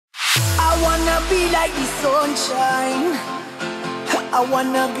wanna be like the sunshine, I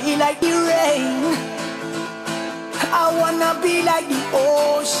wanna be like the rain, I wanna be like the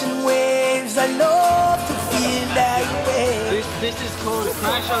ocean waves. I love to feel that way. This is called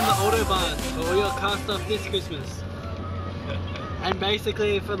Crash on the Autobahn for all your car stuff this Christmas. And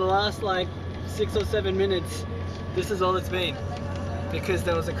basically for the last like 6 or 7 minutes, this is all it's been. Because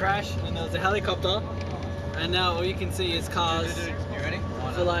there was a crash and there was a helicopter, and now all you can see is cars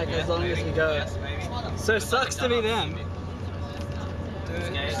for like as long as we go. So it sucks to be them.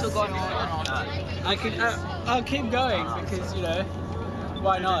 Still going on. I'll keep going because, you know,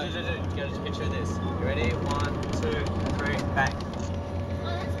 why not? Get picture of this. You ready? 1, 2, 3, bang.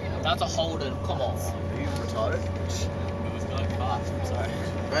 That's a Holden, come on. Are you retarded? It was going fast, I'm sorry.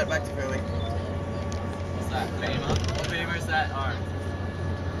 Right, back to filming. What's that? Beamer? What Beamer is that? Oh.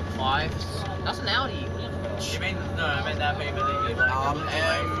 5? That's an Audi. You mean, no, I meant that Beamer that you like.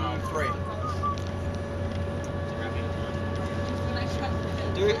 M3.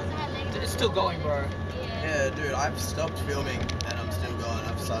 Dude, it's still going, bro. Yeah, dude, I've stopped filming and I'm still going.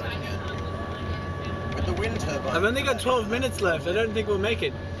 I've started again. With the wind turbine. I've only got 12 minutes left. I don't think we'll make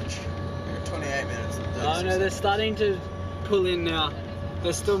it. We've got 28 minutes. And Oh no, they're starting to pull in now.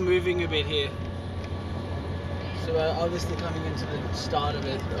 They're still moving a bit here. So we're obviously coming into the start of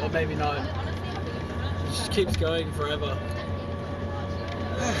it, or maybe not. It just keeps going forever.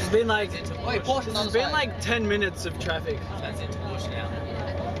 It's been like, it's been like 10 minutes of traffic. That's into Porsche now.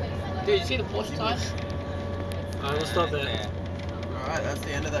 Dude, you see the Porsche tires? Alright, we'll stop there. Alright, that's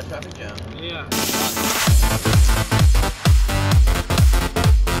the end of that traffic jam. Yeah.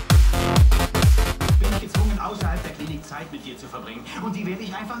 Bin ich gezwungen, außerhalb der Klinik Zeit mit dir zu verbringen. Und die werde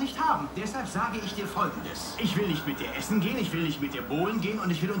ich einfach nicht haben. Deshalb sage ich dir Folgendes. Ich will nicht mit dir essen gehen, ich will nicht mit dir bowlen gehen und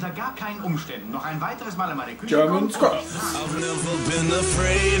ich will unter gar keinen Umständen noch ein weiteres Mal in meine Küche kommen. I've never been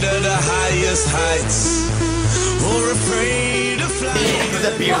afraid of the highest heights or afraid of flying.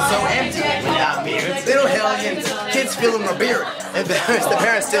 The beard's so empty without beards. Little hellions, kids feeling my beard. Embarrassed, the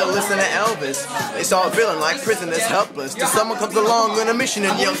parents still listen to Elvis. They start feeling like prisoners helpless. Till someone comes along on a mission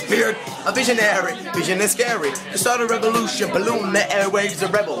and yells, beard, a visionary, vision is scary. To start a revolution, balloon the airwaves, a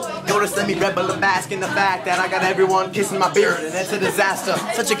rebel. Notice let me rebel and bask in the fact that I got everyone kissing my beard. And it's a disaster,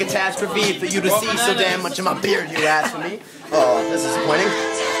 such a catastrophe for you to see so damn much of my beard, you ask for me. Oh, that's disappointing.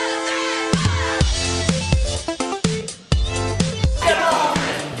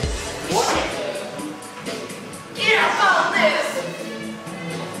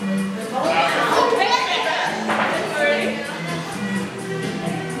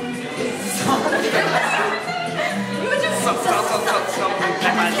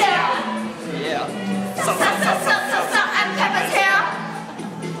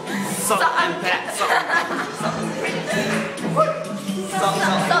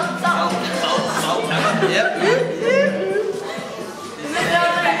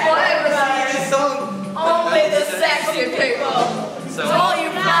 Only the sexy people. So all you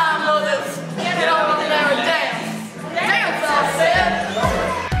fine mothers, get over there and dance. Dance, I said.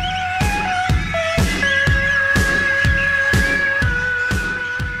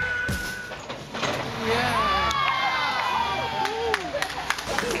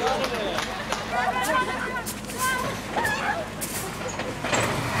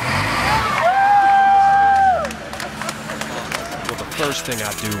 First thing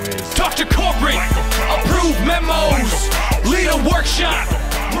I do is talk to corporate, approve memos, lead a workshop,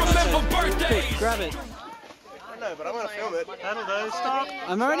 remember birthdays. Grab it. I know, but I'm gonna film it. That'll do. Stop.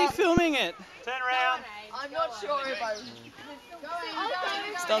 I'm already filming it. Turn around. I'm not sure if I...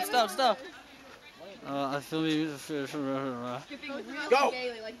 Stop. I'm filming. Go.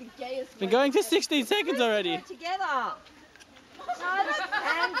 Been going for 16 seconds already. Together. No, that's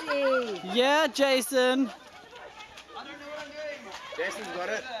Andy. Yeah, Jason. Jason's got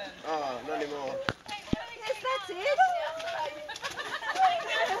it. Oh, not anymore. Yes, that's it.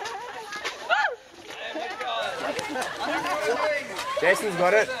 Jason's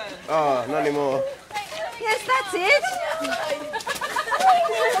got it. Oh, not anymore. Yes, that's it.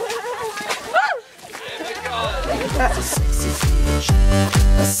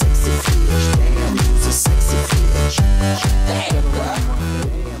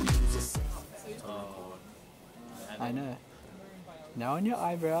 I know. Now on your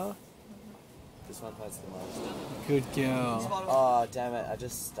eyebrow. This one hurts the most. Good girl. Oh, damn it. I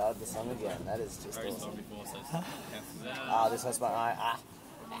just started the song again. That is just awesome. Ah, this hurts my eye. Ah.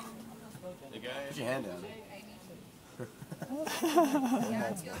 Put your hand down.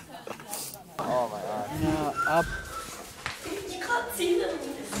 Oh, my eye. Now up. You can't see them.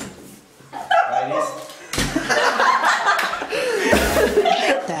 Ladies.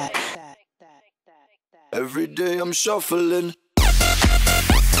 Every day I'm shuffling.